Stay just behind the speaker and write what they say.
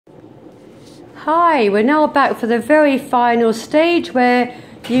Hi, we're now back for the very final stage where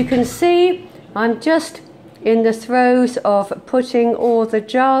you can see I'm just in the throes of putting all the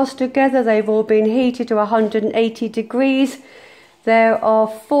jars together. They've all been heated to 180 degrees. There are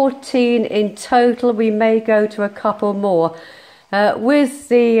 14 in total. We may go to a couple more. With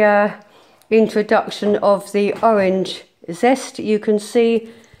the introduction of the orange zest, you can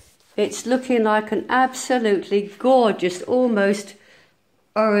see it's looking like an absolutely gorgeous, almost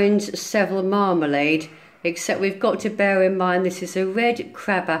orange Seville marmalade, except we've got to bear in mind this is a red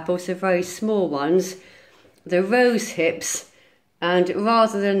crab apple, so very small ones, the rose hips, and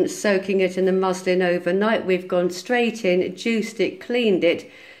rather than soaking it in the muslin overnight, we've gone straight in, juiced it, cleaned it,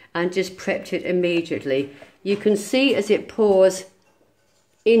 and just prepped it immediately. You can see as it pours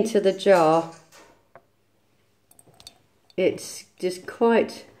into the jar, it's just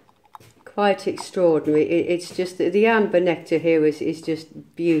quite extraordinary. It's just the amber nectar here is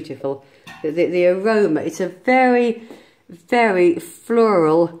just beautiful. The aroma, it's a very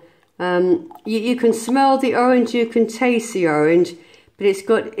floral. You can smell the orange, you can taste the orange,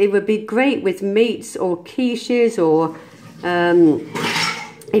 but it would be great with meats or quiches, or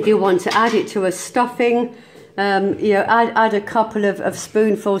if you want to add it to a stuffing, you know, add a couple of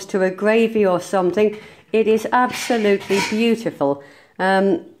spoonfuls to a gravy or something. It is absolutely beautiful.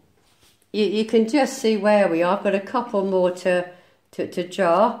 You can just see where we are. I've got a couple more to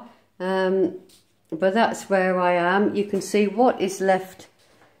jar, but that's where I am. You can see what is left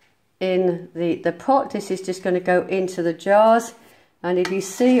in the pot. This is just going to go into the jars, and if you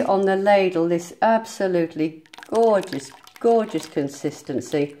see on the ladle this absolutely gorgeous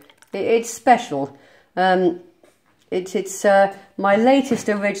consistency, it's special. It's my latest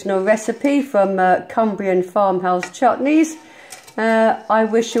original recipe from Cumbrian farmhouse chutneys. I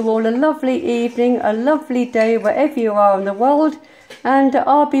wish you all a lovely evening, a lovely day wherever you are in the world, and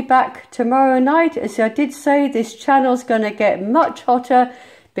I'll be back tomorrow night. As I did say, this channel's going to get much hotter,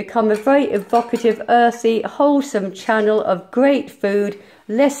 become a very evocative, earthy, wholesome channel of great food,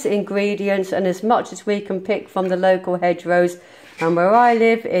 less ingredients, and as much as we can pick from the local hedgerows. And where I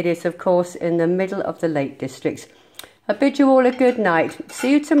live, it is of course in the middle of the Lake Districts. I bid you all a good night.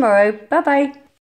 See you tomorrow. Bye bye.